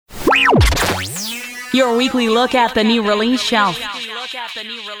Your weekly look at the new release shelf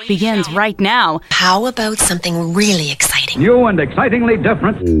begins right now. How about something really exciting? New and excitingly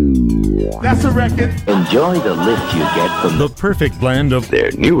different. That's a record. Enjoy the lift you get from the perfect blend of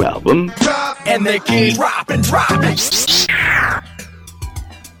their new album. And they keep dropping.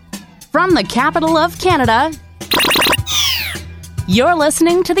 From the capital of Canada, you're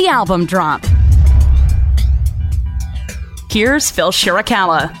listening to the Album Drop. Here's Phil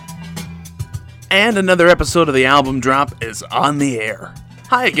Shirakawa. And another episode of the Album Drop is on the air.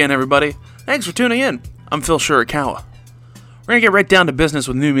 Hi again, everybody. Thanks for tuning in. I'm Phil Shirakawa. We're going to get right down to business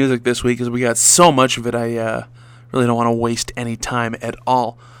with new music this week because we got so much of it, I really don't want to waste any time at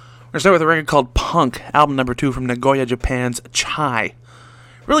all. We're going to start with a record called Punk, album number 2 from Nagoya, Japan's Chai.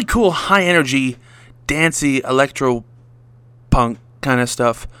 Really cool, high-energy, dancey, electro-punk kind of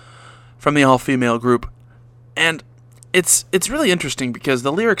stuff from the all-female group. And it's really interesting because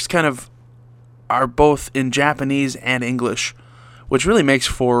the lyrics kind of are both in Japanese and English, which really makes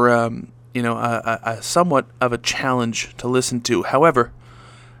for a somewhat of a challenge to listen to. However,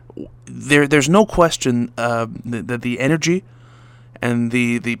 there's no question that the energy and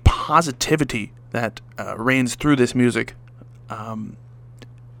the positivity that reigns through this music,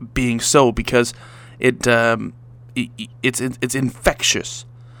 being so, because it's infectious,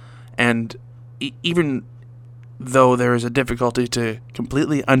 and even though there is a difficulty to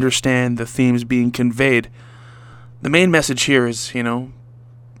completely understand the themes being conveyed, the main message here is,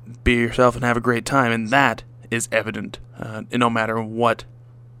 be yourself and have a great time, and that is evident no matter what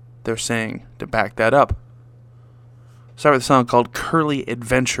they're saying to back that up. Start with a song called Curly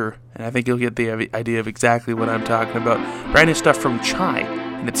Adventure, and I think you'll get the idea of exactly what I'm talking about. Brand new stuff from Chai,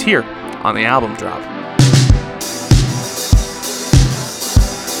 and it's here on the Album Drop.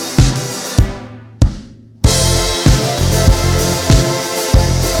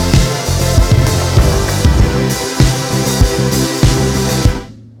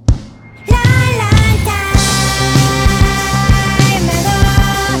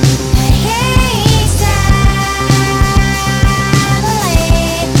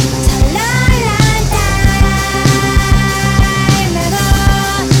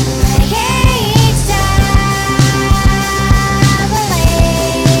 It's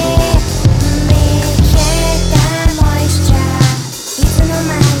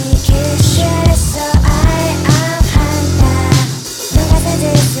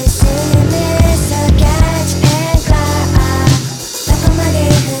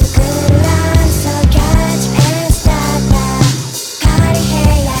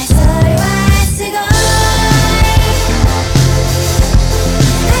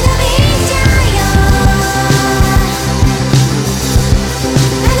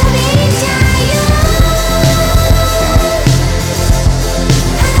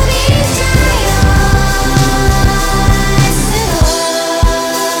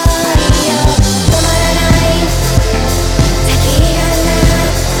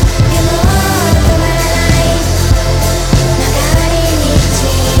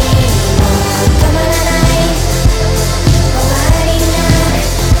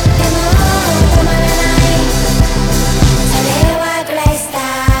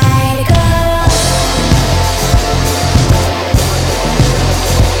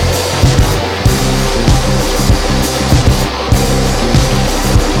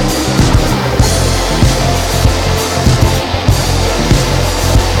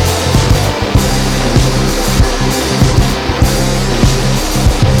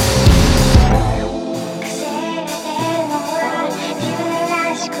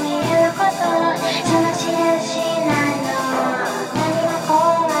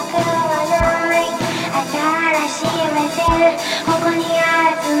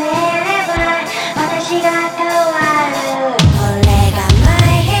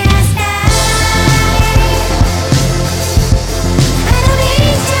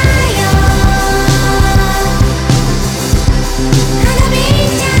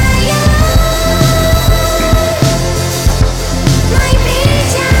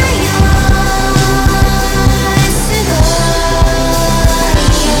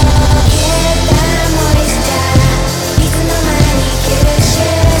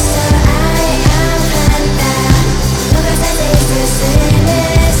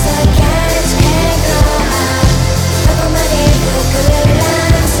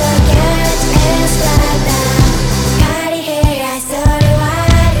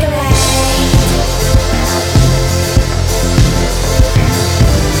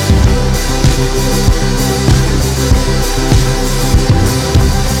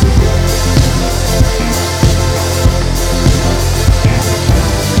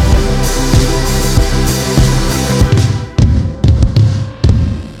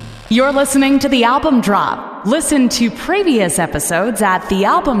You're listening to The Album Drop. Listen to previous episodes at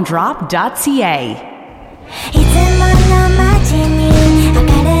thealbumdrop.ca. いつもの街に明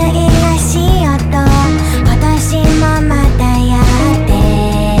るい足音今年もまたやって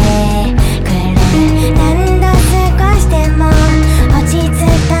くる何度過ごしても落ち着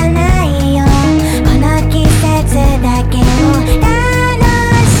かないよこの季節だけを楽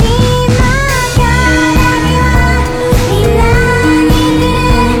しもう今日だけはみんなに来る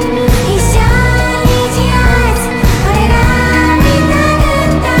一緒にチアーズこれがみんなグ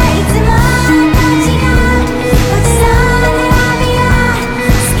ッドいつもと違うごちそうなラビア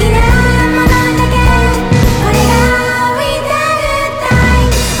好きなものだけこれが We the Good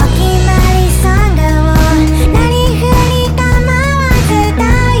Time お決まりソングをなりふり構わず歌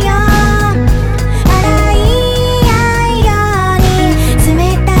うよ笑い合うように冷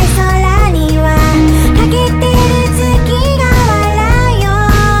たい空にはかけてる月が笑うよ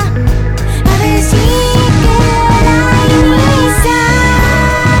眩しくないにさ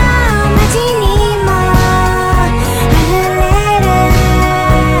街にも溢れる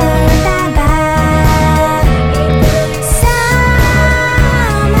歌がさ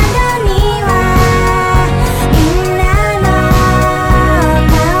あ窓にはみんなの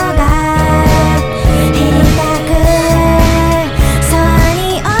顔が減りたくそうに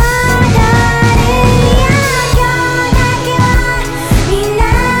踊るや今日だけはみんな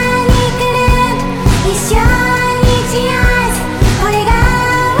に来る一緒にチアーズこれが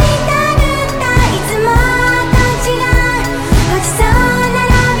We the Good Time いつもと違うごちそうな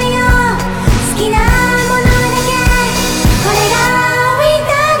ラビオ好きなものだけこれが We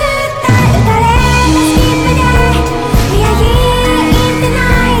the Good Time 浮かれたスキップで We are here in the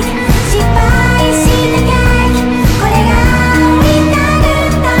night 失敗したケーキこれが We the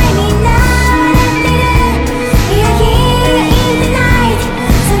Good Time みんな笑ってる We are here in the night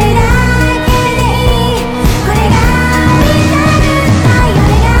それだけでいいこれが We the Good Time 夜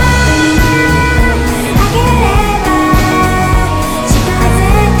が明ければ近づ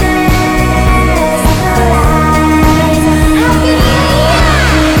くサプライズ Happy New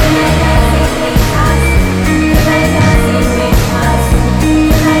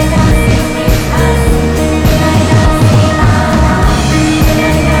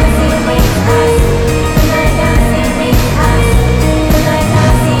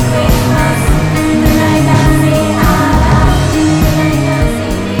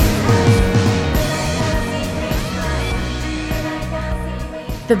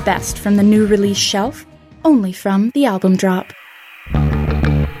The best from the new release shelf, only from The Album Drop. Hey,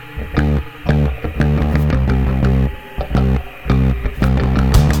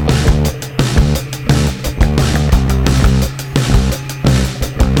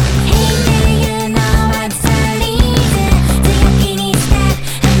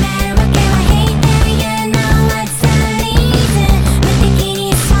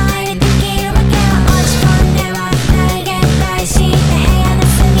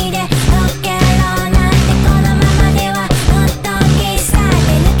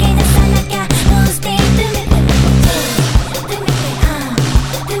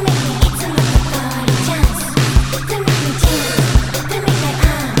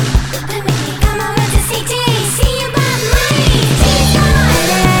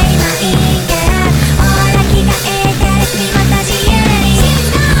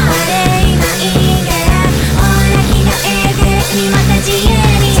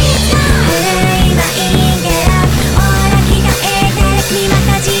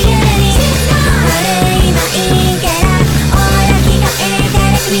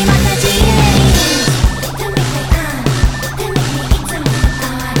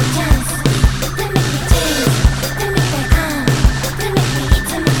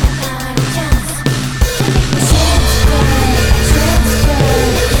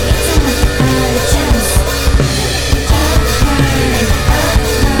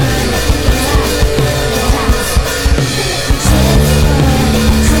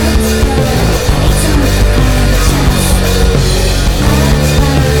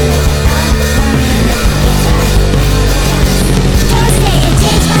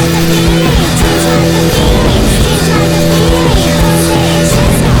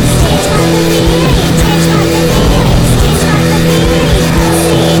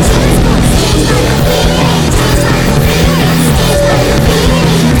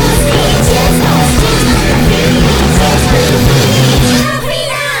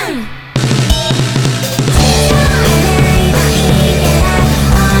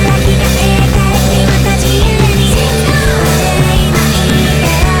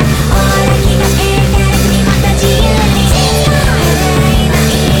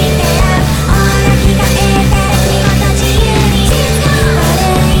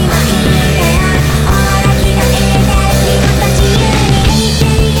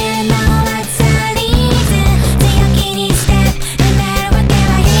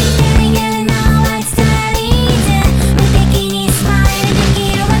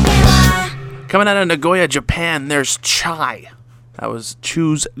 Coming out of Nagoya, Japan, there's Chai. That was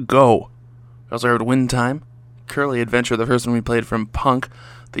Choose Go. We also heard Wind Time, Curly Adventure, the first one we played from Punk,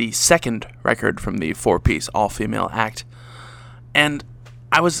 the second record from the four-piece all-female act. And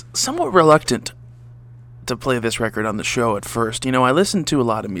I was somewhat reluctant to play this record on the show at first. You know, I listen to a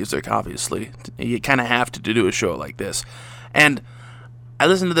lot of music, obviously. You kind of have to do a show like this. And I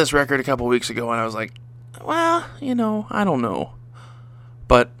listened to this record a couple weeks ago, and I was like, well, you know, I don't know.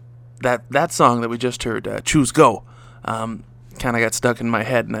 But that song that we just heard, Choose Go, kind of got stuck in my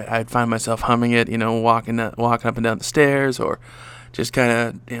head, and I'd find myself humming it, you know, walking up and down the stairs, or just kind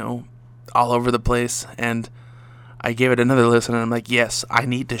of, you know, all over the place. And I gave it another listen, and I'm like, yes, I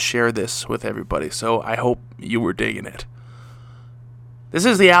need to share this with everybody, so I hope you were digging it. This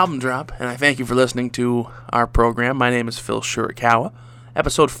is the Album Drop, and I thank you for listening to our program. My name is Phil Shirakawa.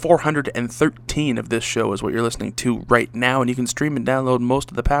 Episode 413 of this show is what you're listening to right now, and you can stream and download most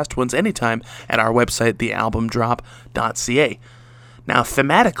of the past ones anytime at our website, thealbumdrop.ca. Now,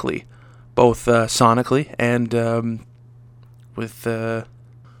 thematically, both sonically and with...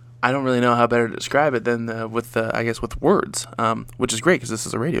 I don't really know how better to describe it than with words, which is great because this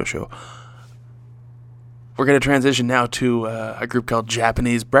is a radio show. We're going to transition now to a group called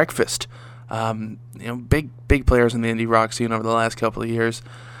Japanese Breakfast. You know, big players in the indie rock scene over the last couple of years.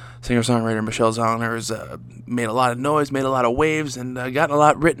 Singer-songwriter Michelle Zauner has made a lot of noise, made a lot of waves, and gotten a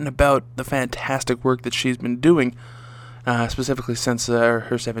lot written about the fantastic work that she's been doing, specifically since her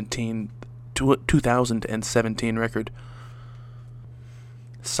 2017 record,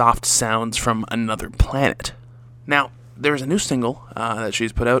 Soft Sounds from Another Planet. Now, there's a new single that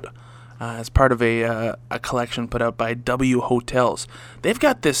she's put out as part of a collection put out by W Hotels. They've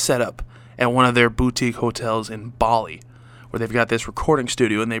got this set up at one of their boutique hotels in Bali, where they've got this recording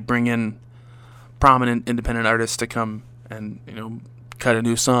studio, and they bring in prominent independent artists to come and, you know, cut a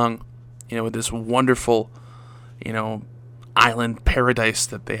new song, you know, with this wonderful, you know, island paradise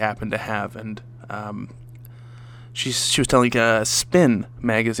that they happen to have. And she was telling Spin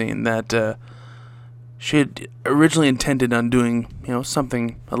magazine that she had originally intended on doing, you know,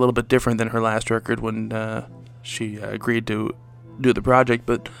 something a little bit different than her last record when she agreed to do the project,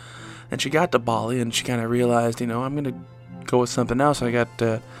 but then she got to Bali and she kind of realized, you know, I'm gonna go with something else. She had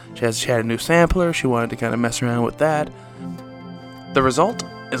a new sampler. She wanted to kind of mess around with that. The result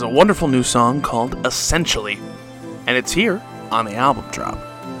is a wonderful new song called Essentially, and it's here on the Album Drop.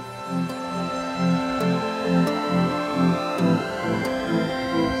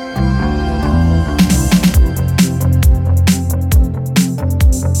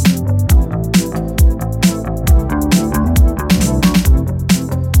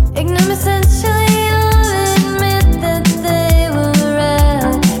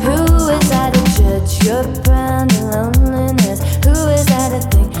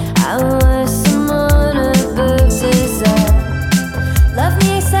 Love me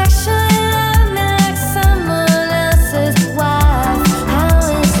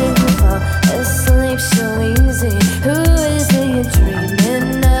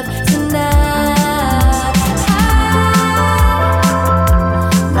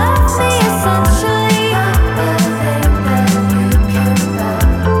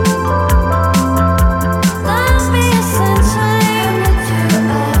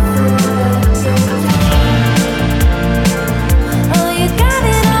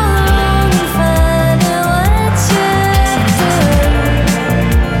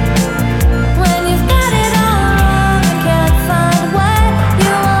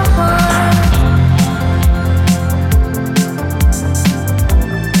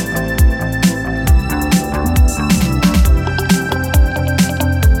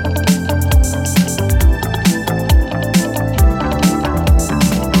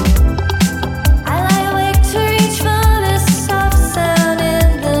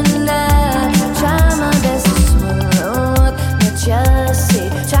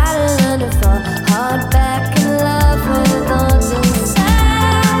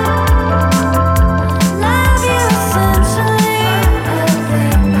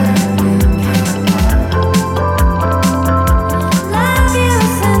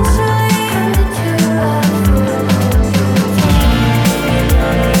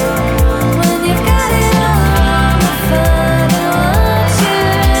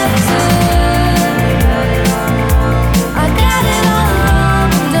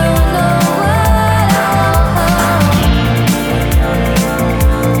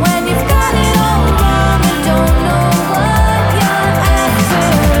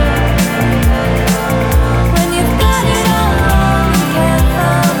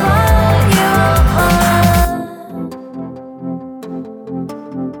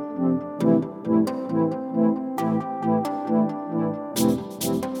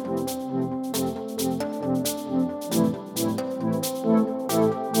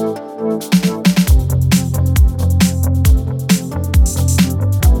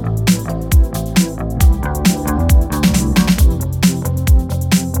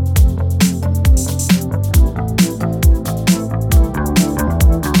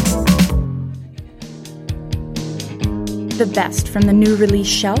The best from the new release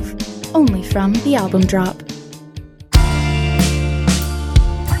shelf, only from the Album Drop.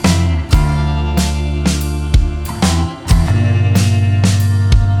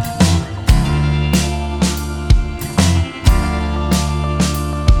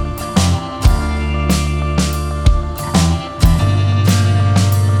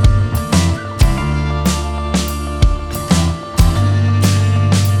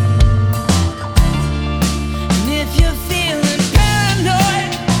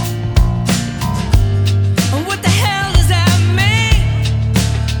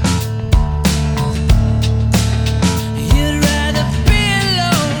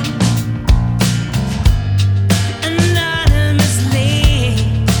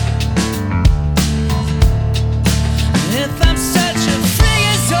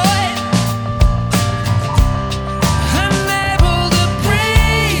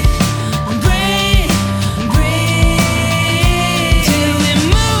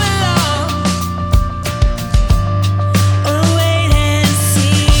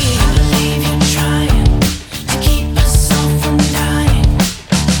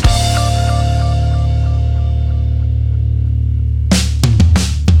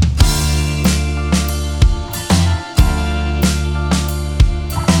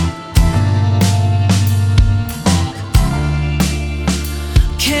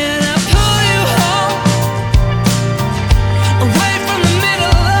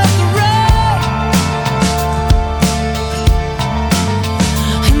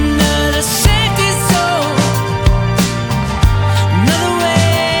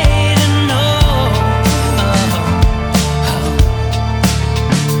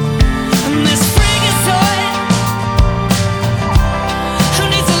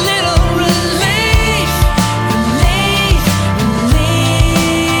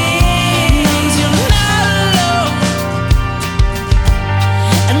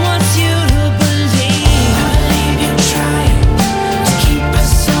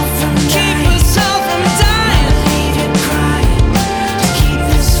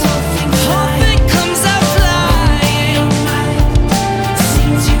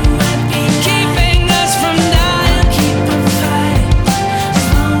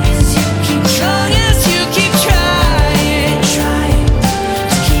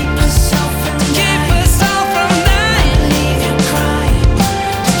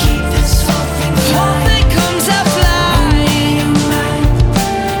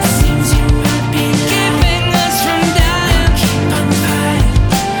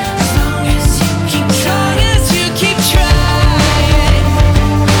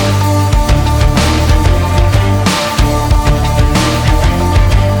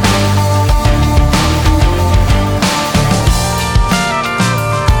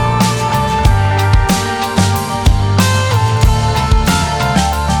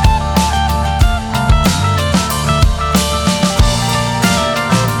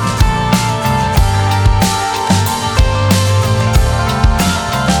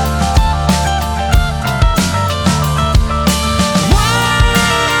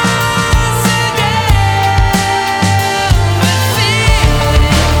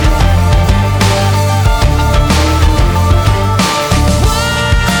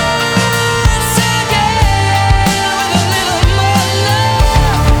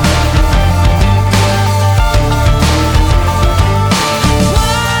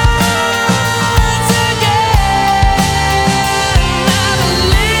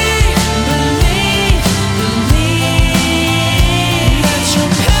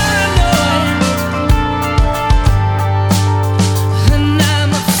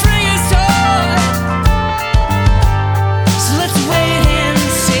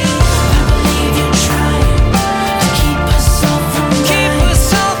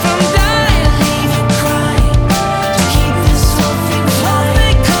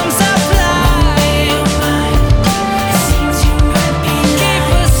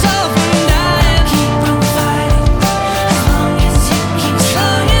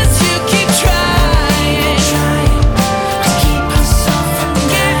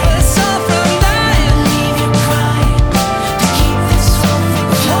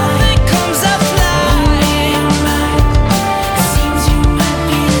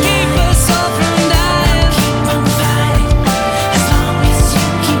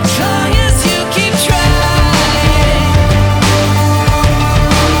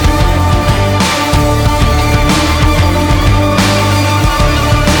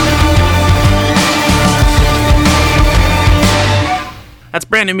 That's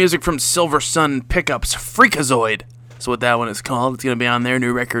brand new music from Silver Sun Pickups, Freakazoid. So what that one is called, it's going to be on their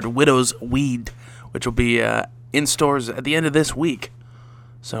new record, Widow's Weed, which will be in stores at the end of this week.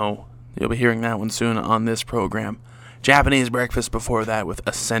 So you'll be hearing that one soon on this program. Japanese Breakfast before that with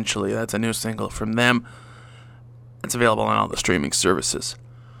Essentially. That's a new single from them. It's available on all the streaming services.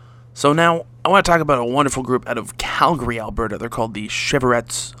 So now I want to talk about a wonderful group out of Calgary, Alberta. They're called the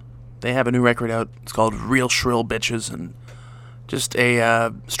Shiverettes. They have a new record out. It's called Real Shrill Bitches, and just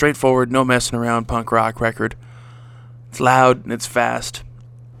a straightforward, no messing around punk rock record. It's loud and it's fast.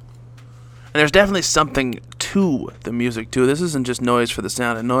 And there's definitely something to the music, too. This isn't just noise for the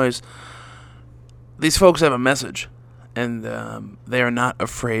sound of noise. These folks have a message, and they are not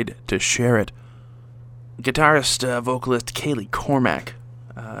afraid to share it. Guitarist, vocalist Kaylee Cormack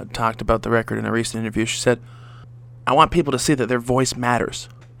talked about the record in a recent interview. She said, "I want people to see that their voice matters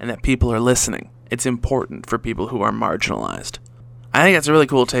and that people are listening. It's important for people who are marginalized." I think that's a really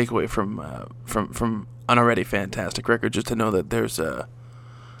cool takeaway from an already fantastic record, just to know that there's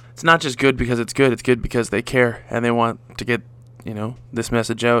it's not just good because it's good because they care and they want to get, this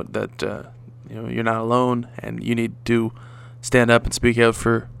message out that you're not alone and you need to stand up and speak out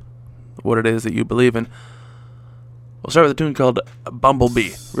for what it is that you believe in. We'll start with a tune called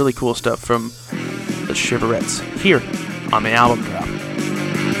Bumblebee. Really cool stuff from the Shiverettes here on the Album Drop.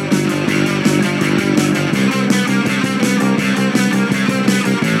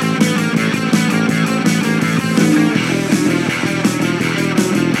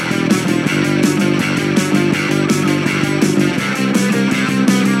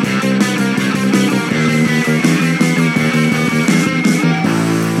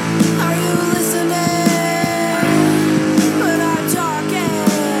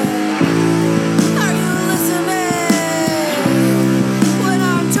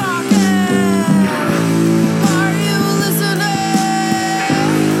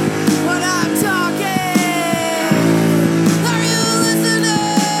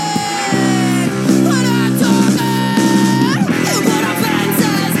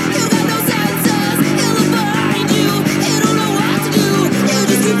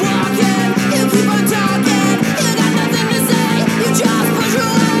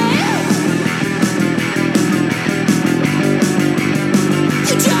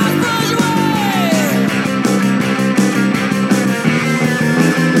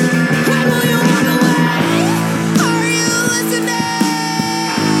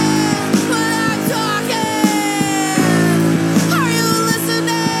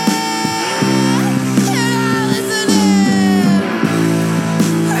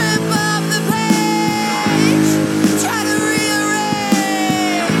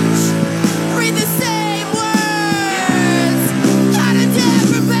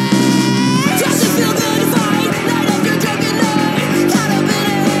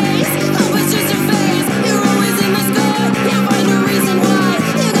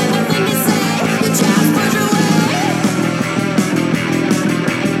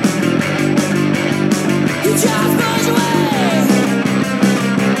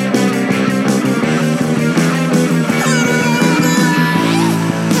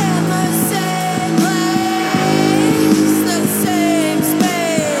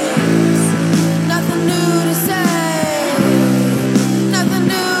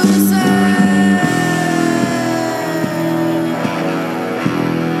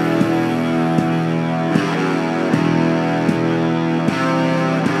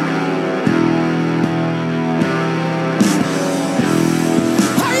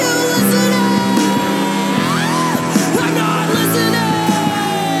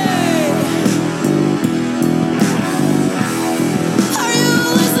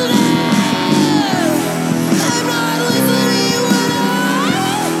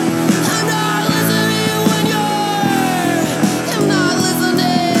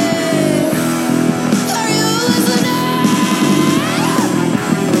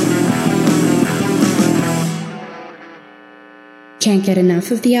 Can't get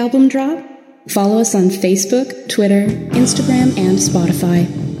enough of the album drop? Follow us on Facebook, Twitter, Instagram, and Spotify.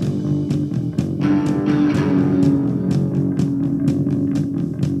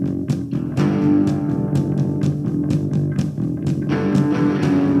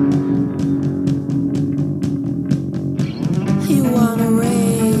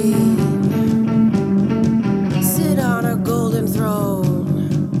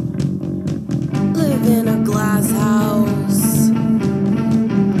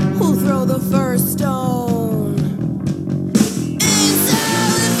 Throw the first stone.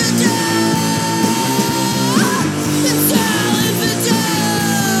 Inside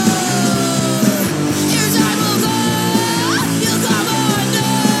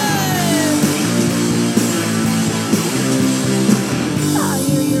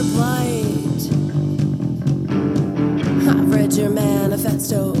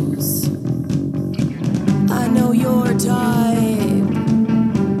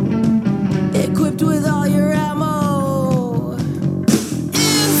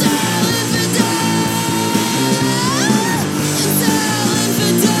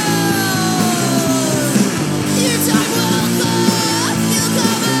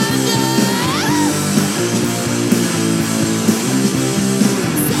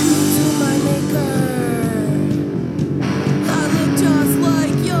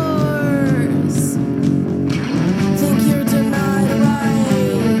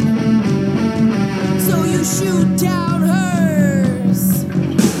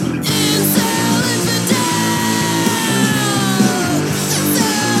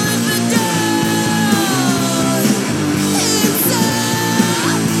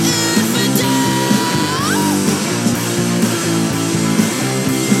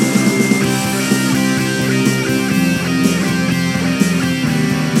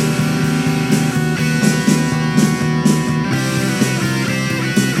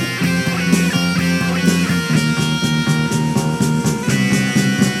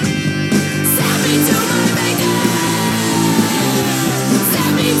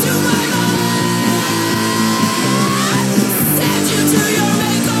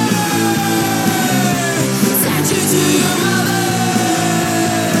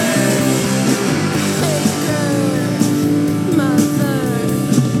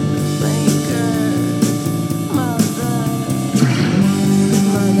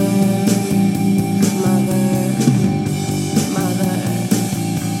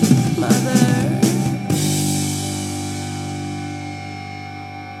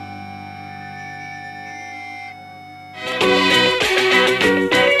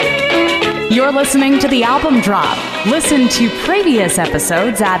You're listening to The Album Drop. Listen to previous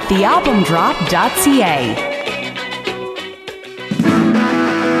episodes at thealbumdrop.ca.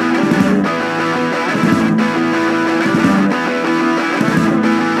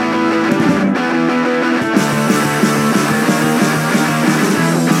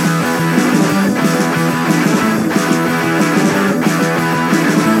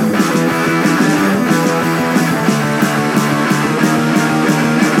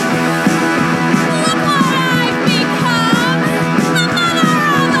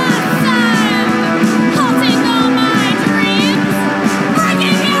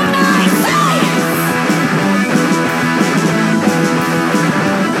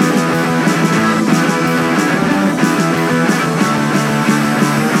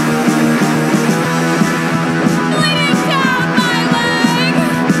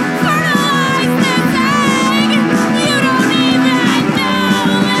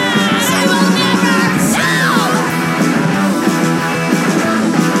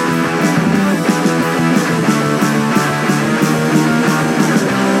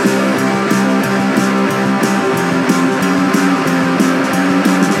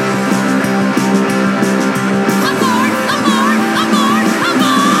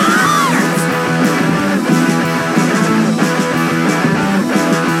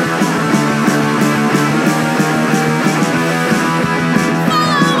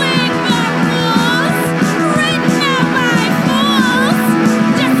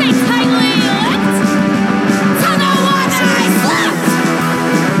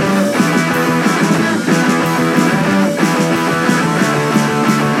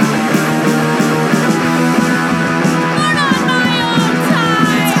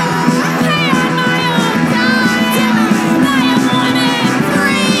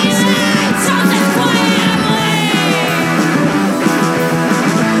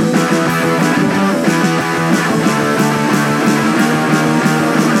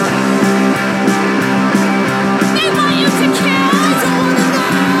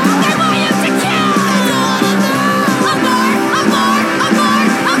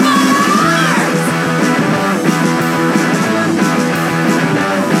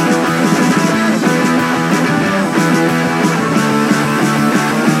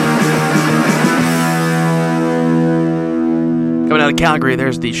 Calgary,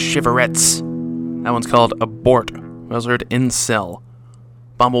 there's the Shiverettes. That one's called Abort. We also heard Incel.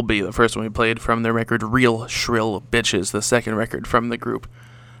 Bumblebee, the first one we played from their record Real Shrill Bitches, the second record from the group.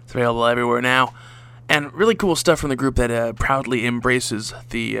 It's available everywhere now. And really cool stuff from the group that proudly embraces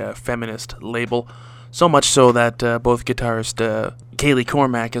the feminist label. So much so that both guitarist Kaylee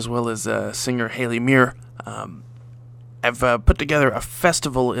Cormack as well as singer Haley Muir have put together a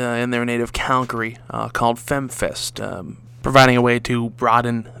festival in their native Calgary called FemFest, providing a way to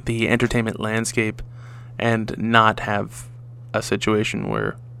broaden the entertainment landscape and not have a situation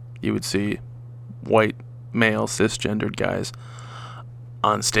where you would see white, male, cisgendered guys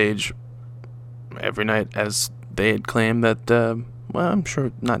on stage every night, as they had claimed that, well, I'm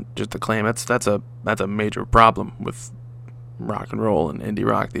sure not just a claim, that's a major problem with rock and roll and indie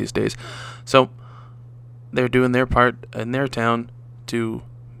rock these days. So they're doing their part in their town to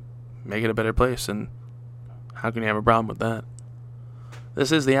make it a better place, and how can you have a problem with that?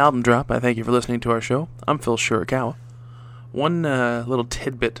 This is The Album Drop. I thank you for listening to our show. I'm Phil Shirakawa. One little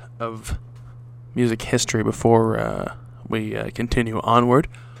tidbit of music history before we continue onward,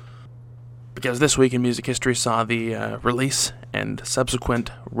 because this week in music history saw the release and subsequent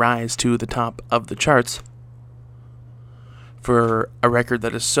rise to the top of the charts for a record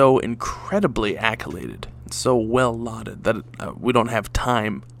that is so incredibly accoladed, so well lauded, that we don't have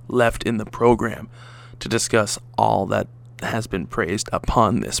time left in the program to discuss all that has been praised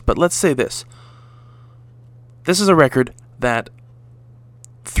upon this. But let's say this. This is a record that,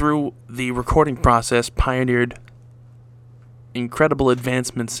 through the recording process, pioneered incredible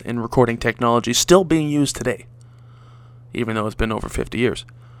advancements in recording technology still being used today, even though it's been over 50 years.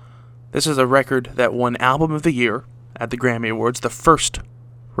 This is a record that won Album of the Year at the Grammy Awards, the first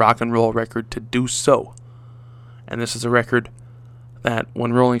rock and roll record to do so. And this is a record that,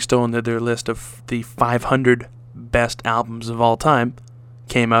 when Rolling Stone did their list of the 500 best albums of all time,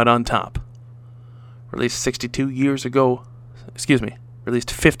 came out on top. Released 52 years ago this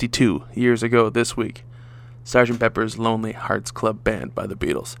week, Sgt. Pepper's Lonely Hearts Club Band by the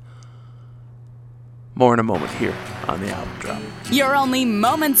Beatles. More in a moment here on The Album Drop. You're only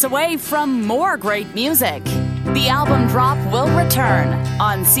moments away from more great music. The Album Drop will return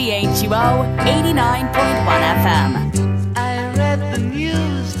on CHUO 89.1 FM. I read the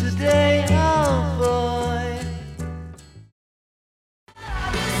news today, oh boy.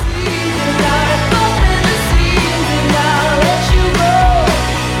 See the light.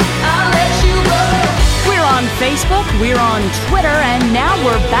 We're on Twitter, and now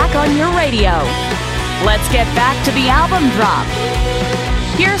we're back on your radio. Let's get back to the album drop.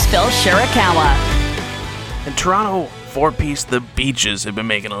 Here's Phil Shirakawa. And Toronto four-piece The Beaches have been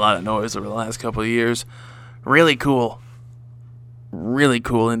making a lot of noise over the last couple of years. Really cool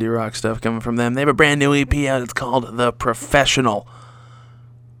indie rock stuff coming from them. They have a brand new EP out. It's called The Professional.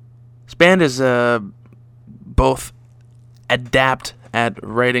 This band is both adept at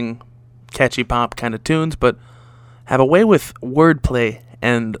writing catchy pop kind of tunes, but have a way with wordplay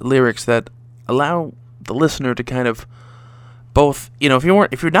and lyrics that allow the listener to kind of both, if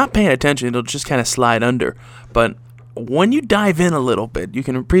you're not paying attention, it'll just kind of slide under. But when you dive in a little bit, you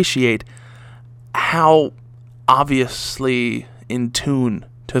can appreciate how obviously in tune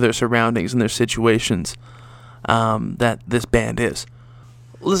to their surroundings and their situations that this band is.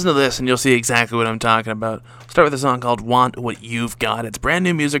 Listen to this and you'll see exactly what I'm talking about. We'll start with a song called Want What You've Got. It's brand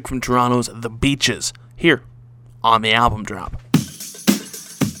new music from Toronto's The Beaches, here on the album drop.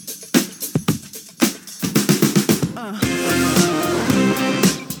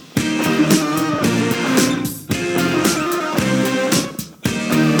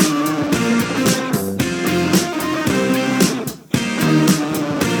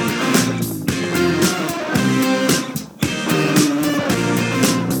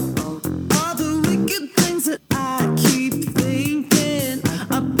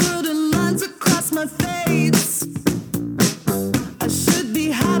 My face.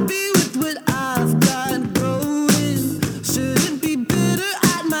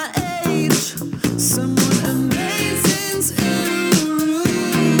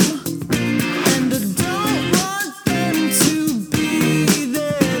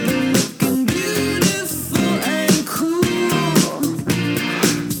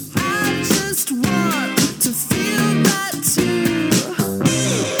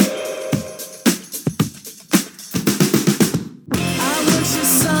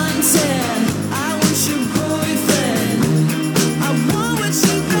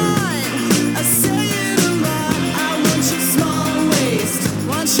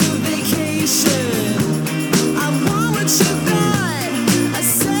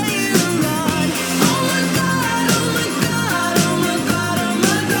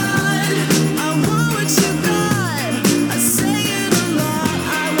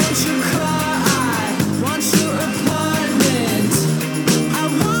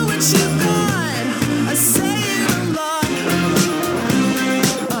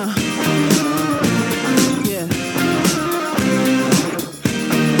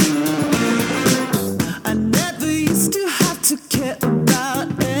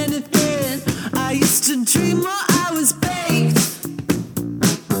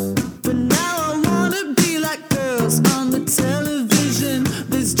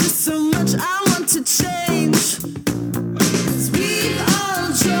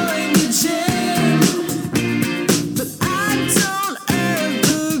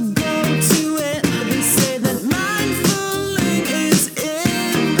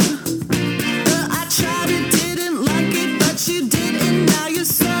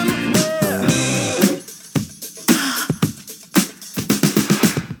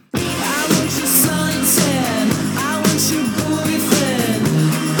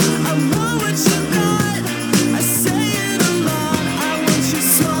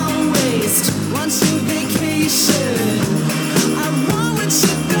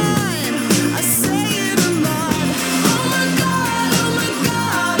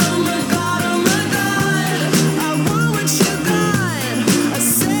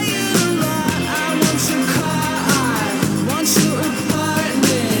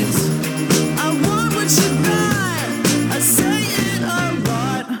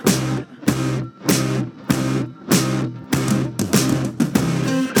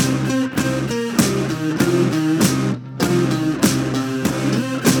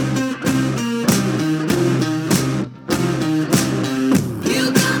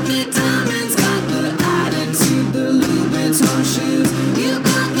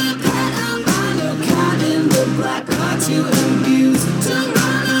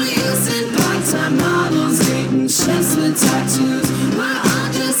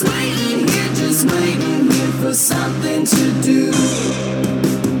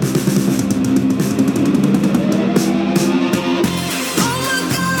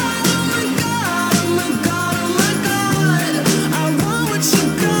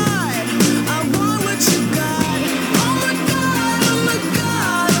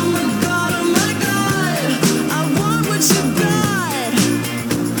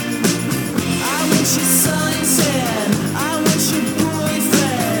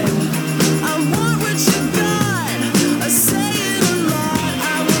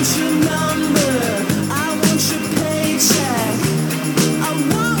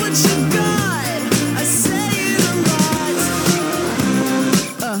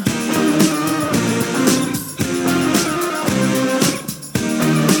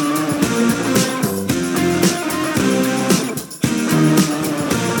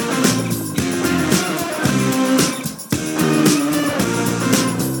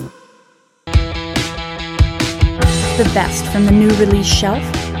 The best from the new release shelf,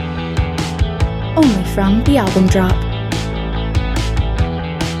 only from the Album Drop.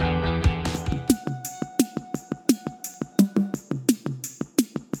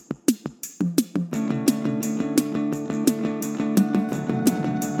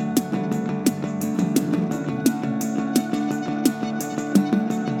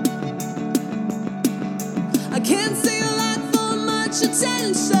 I can't say a lot for much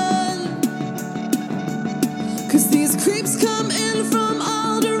attention, 'cause these creeps come in from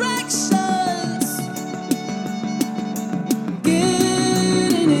all directions,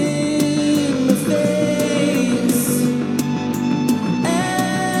 getting in my face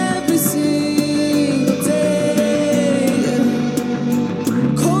every single day.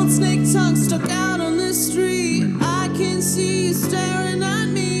 Cold snake tongue stuck out on the street. I can see you staring at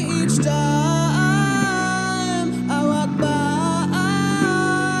me each time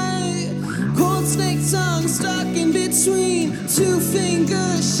tongue stuck in between two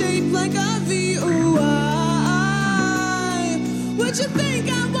fingers shaped like a V. Ooh, would you think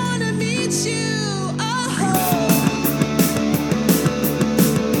I wanna meet you?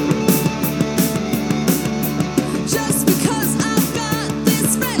 Just because I've got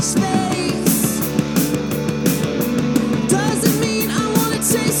this fresh face doesn't mean I wanna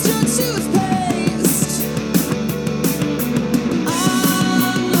taste your toothpaste.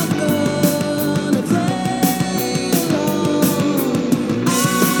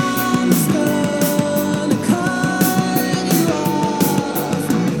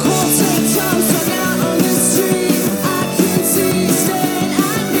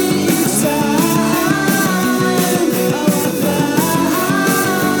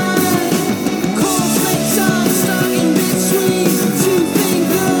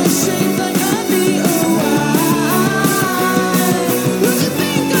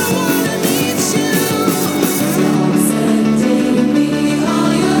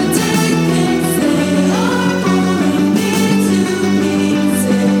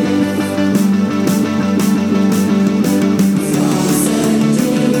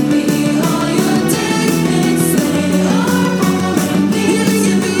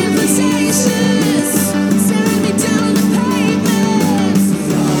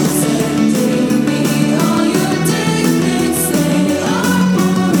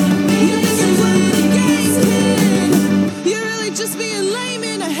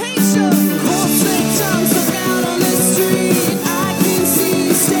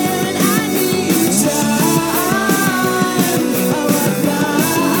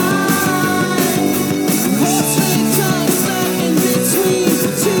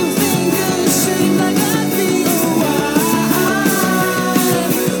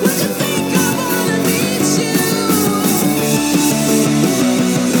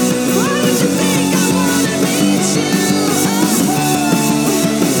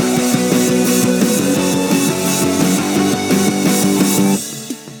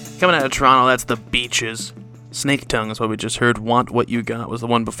 Coming out of Toronto, that's The Beaches. Snake Tongue is what we just heard. Want What You Got was the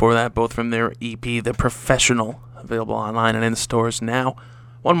one before that, both from their EP, The Professional, available online and in stores now.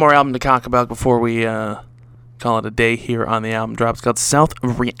 One more album to talk about before we call it a day here on the Album Drop. It's called South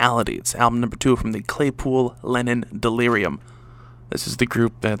of Reality. It's album number 2 from the Claypool Lennon Delirium. This is the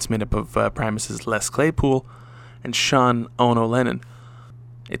group that's made up of Primus's Les Claypool and Sean Ono Lennon.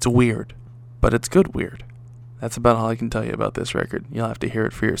 It's weird, but it's good weird. That's about all I can tell you about this record. You'll have to hear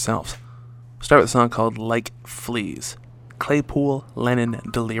it for yourselves. We'll start with a song called Like Fleas. Claypool Lennon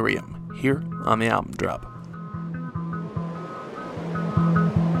Delirium, here on the Album Drop.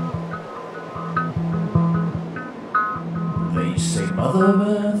 They say Mother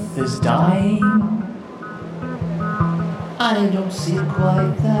Earth is dying. I don't see it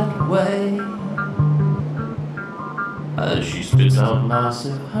quite that way. As she spits out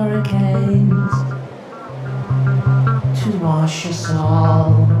massive hurricanes to wash us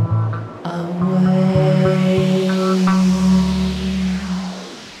all away.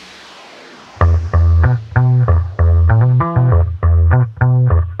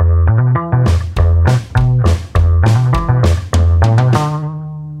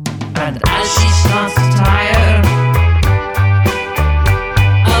 And as she starts to tire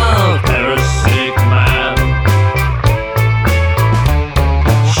of parasitic man,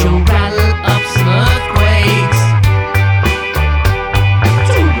 she'll rattle up some earthquakes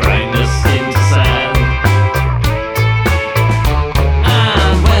to grind us into sand.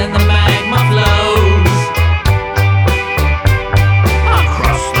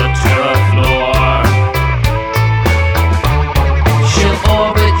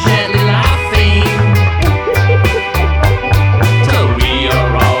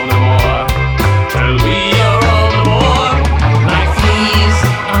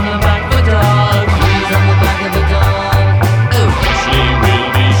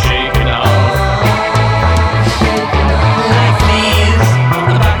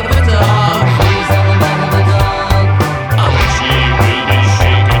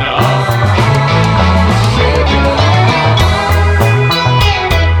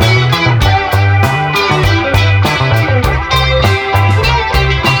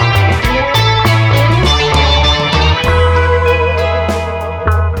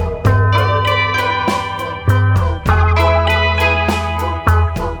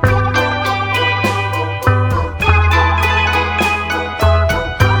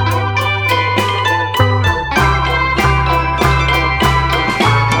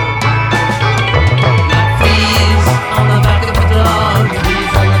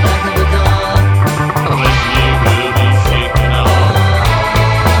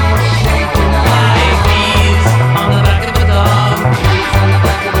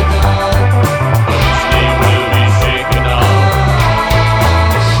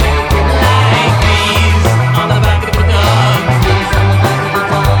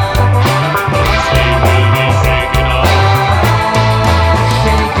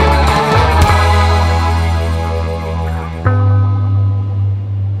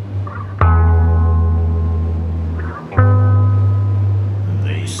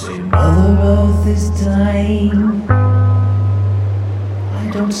 this time. I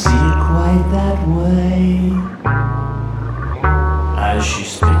don't see it quite that way. As she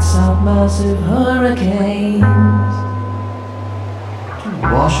spits out massive hurricanes to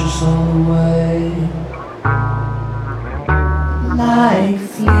wash us all away like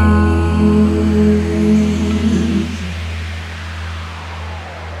fleas.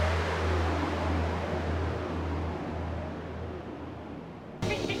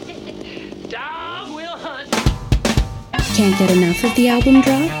 Can't get enough of the album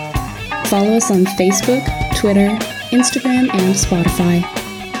drop? Follow us on Facebook, Twitter, Instagram, and Spotify.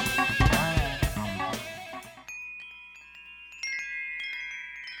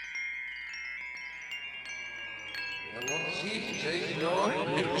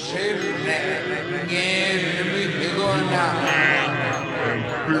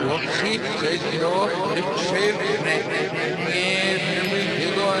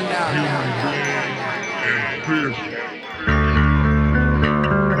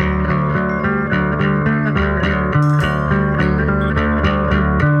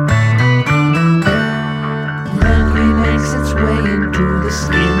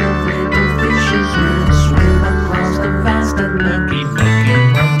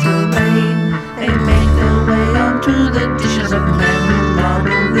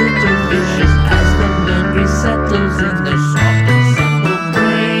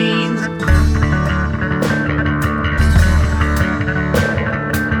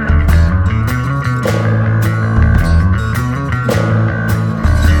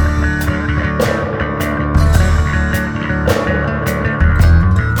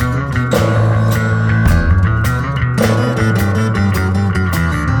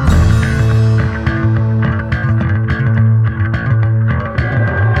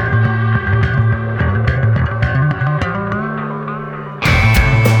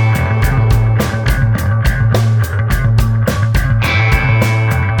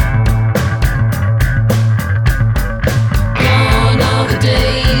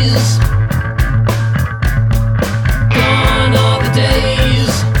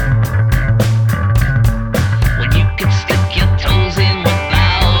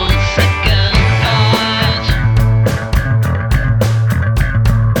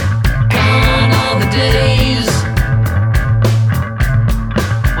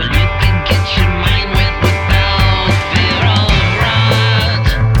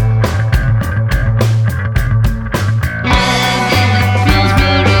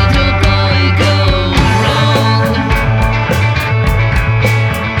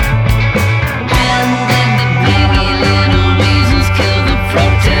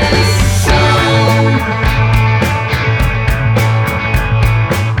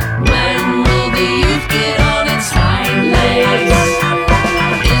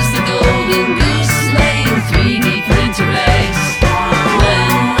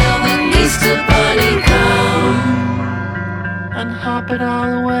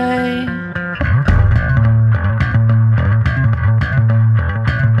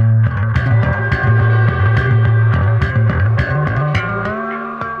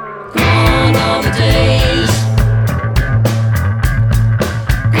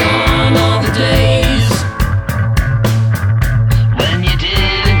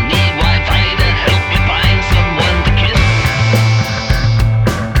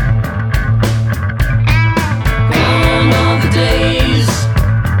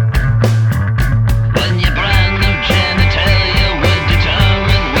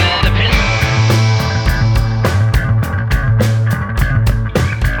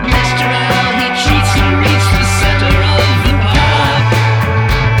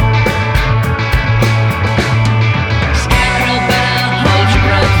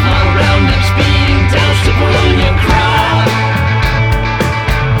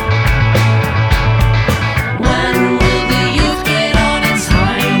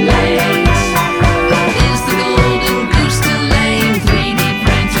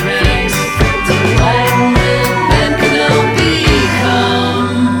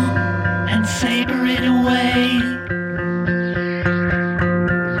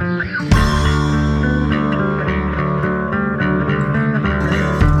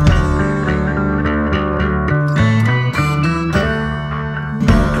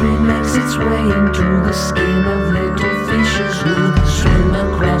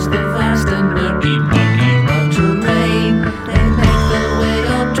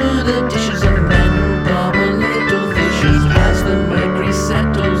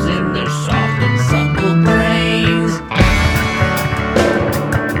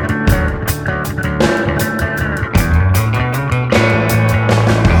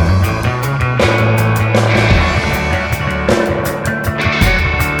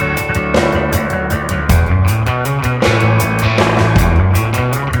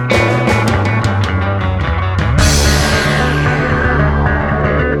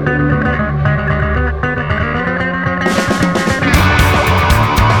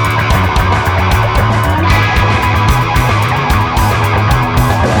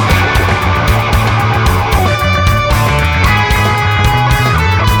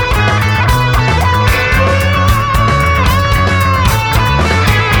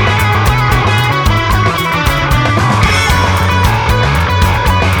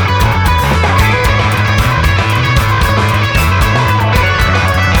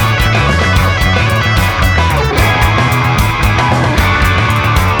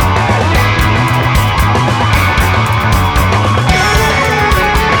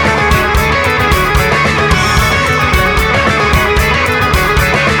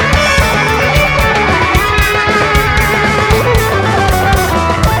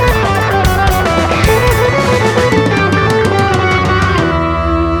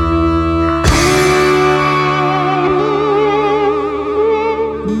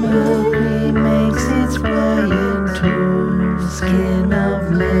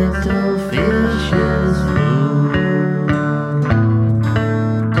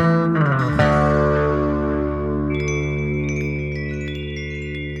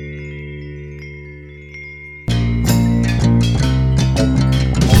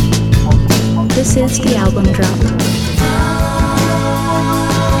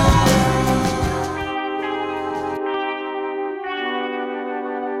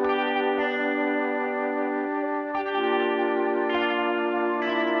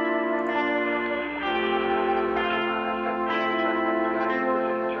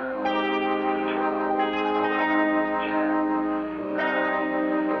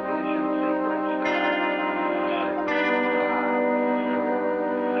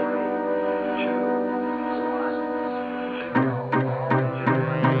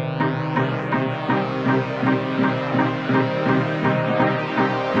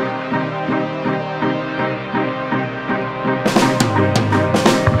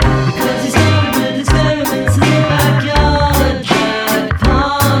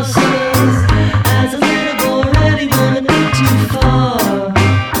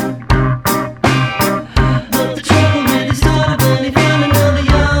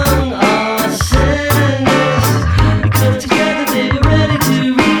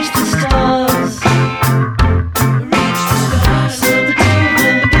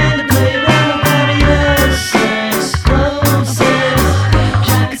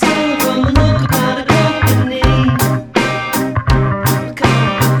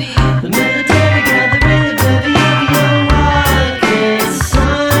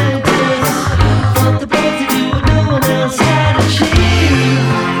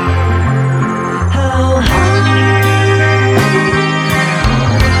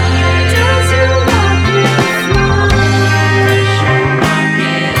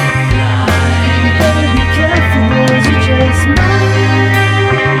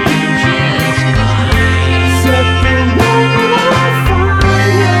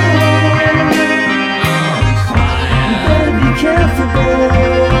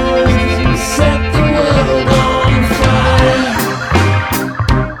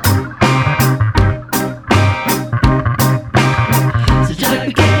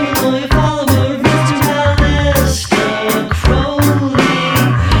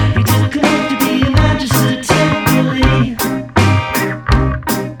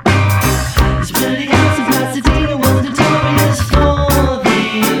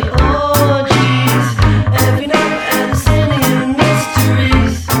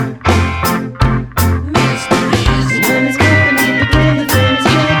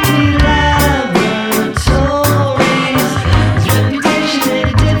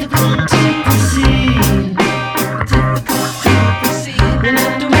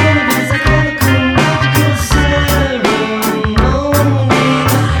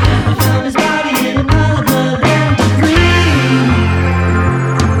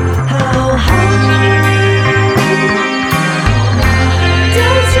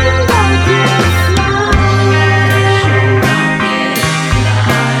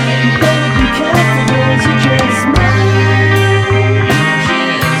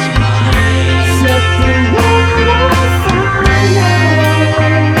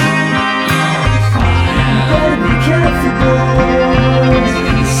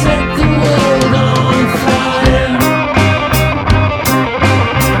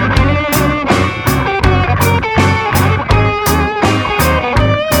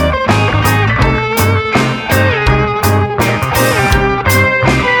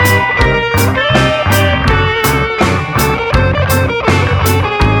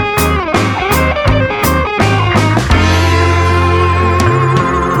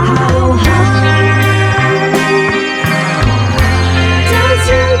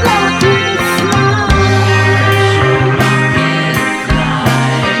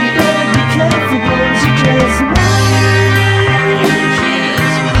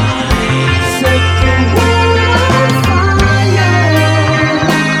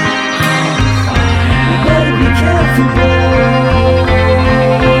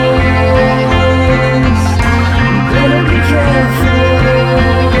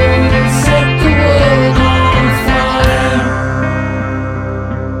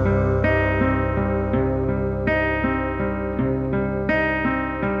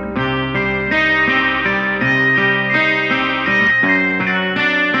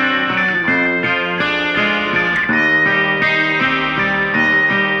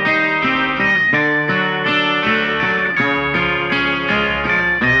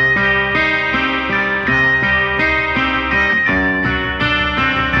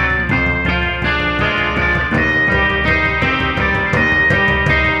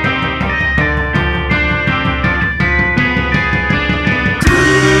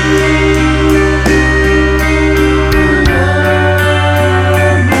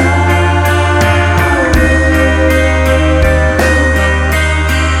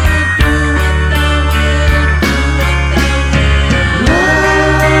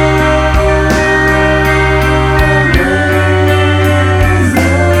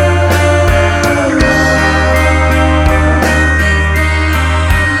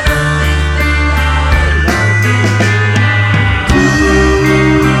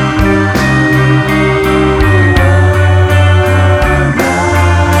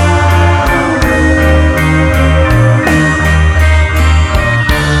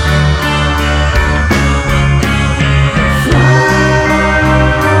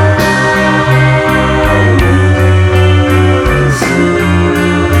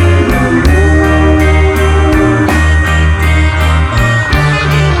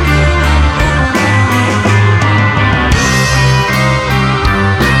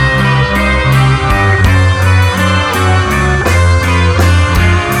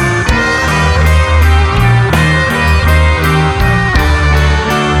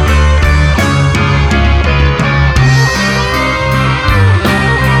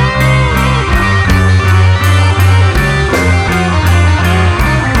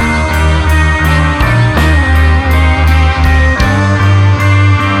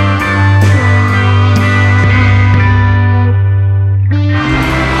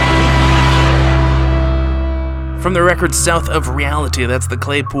 From the record South of Reality, that's the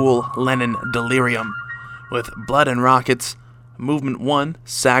Claypool-Lennon Delirium. With Blood and Rockets, Movement 1,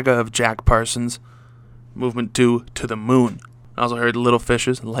 Saga of Jack Parsons, Movement 2, To the Moon. I also heard Little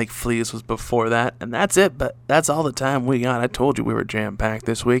Fishes, Like Fleas was before that, and that's it, but that's all the time we got. I told you we were jam-packed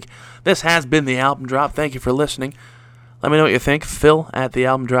this week. This has been The Album Drop. Thank you for listening. Let me know what you think.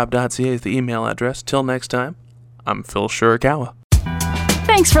 Phil@thealbumdrop.ca is the email address. Till next time, I'm Phil Shirakawa.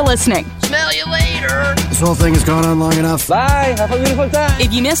 Thanks for listening. Smell you later. This whole thing has gone on long enough. Bye. Have a beautiful time.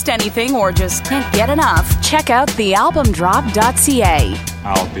 If you missed anything or just can't get enough, check out thealbumdrop.ca.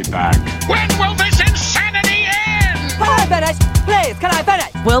 I'll be back. When will this insanity end? Can I finish? Please, can I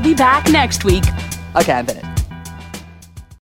finish? We'll be back next week. Okay, I'm finished.